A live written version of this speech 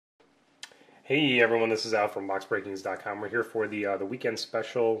Hey everyone, this is Al from BoxBreakings.com. We're here for the weekend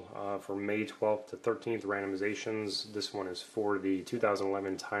special for May 12th to 13th randomizations. This one is for the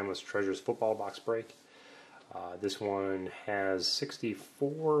 2011 Timeless Treasures Football Box Break. This one has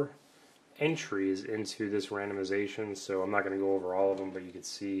 64 entries into this randomization, so I'm not going to go over all of them, but you can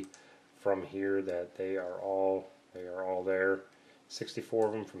see from here that they are all there. 64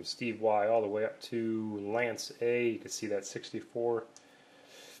 of them from Steve Y all the way up to Lance A. You can see that 64.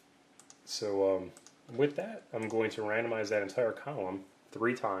 So with that, I'm going to randomize that entire column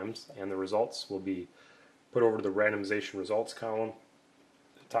 3 times, and the results will be put over to the randomization results column.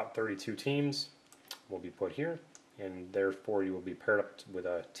 The top 32 teams will be put here, and therefore you will be paired up with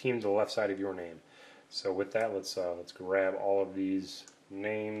a team to the left side of your name. So with that, let's grab all of these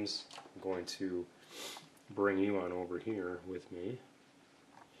names. I'm going to bring you on over here with me,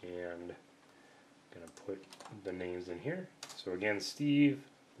 and I'm going to put the names in here. So again, Steve,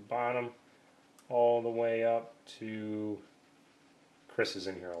 the bottom, all the way up to Chris is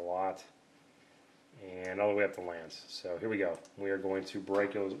in here a lot, and all the way up to Lance. So here we go. We are going to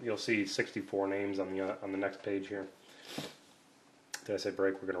break. You'll see 64 names on the next page here. Did I say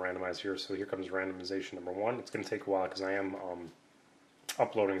break? We're going to randomize here. So here comes randomization number 1. It's going to take a while because I am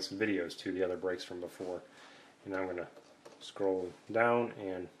uploading some videos to the other breaks from before. And now I'm going to scroll down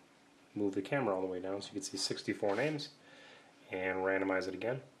and move the camera all the way down so you can see 64 names, and randomize it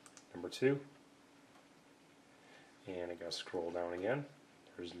again. Number 2. And I gotta scroll down again.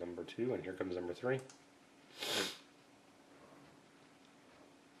 There's number 2, and here comes number 3.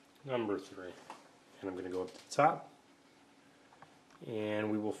 Number 3. And I'm gonna go up to the top,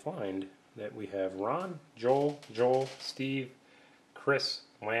 and we will find that we have Ron, Joel, Steve, Chris,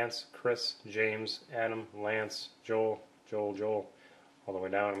 Lance, Chris, James, Adam, Lance, Joel, all the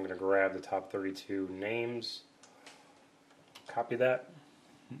way down. I'm gonna grab the top 32 names, copy that.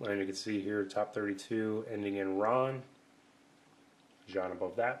 And you can see here, top 32 ending in Ron, John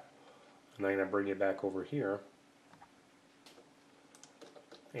above that. And I'm going to bring it back over here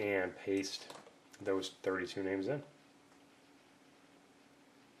and paste those 32 names in.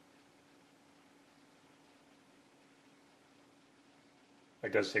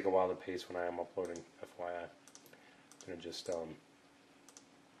 It does take a while to paste when I am uploading, FYI. I'm going to just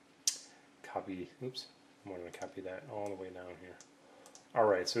copy, oops, I'm going to copy that all the way down here.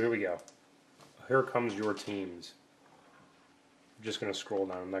 Alright, so here we go. Here comes your teams. I'm just going to scroll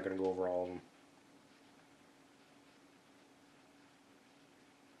down. I'm not going to go over all of them.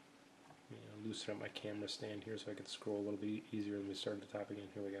 Loosen up my camera stand here so I can scroll a little bit easier when we start at the top again.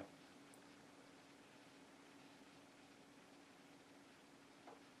 Here we go.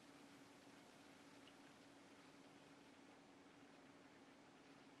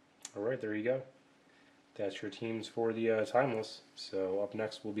 Alright, there you go. That's your teams for the Timeless. So up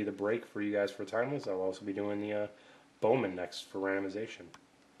next will be the break for you guys for Timeless. I'll also be doing the Bowman next for randomization.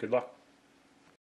 Good luck.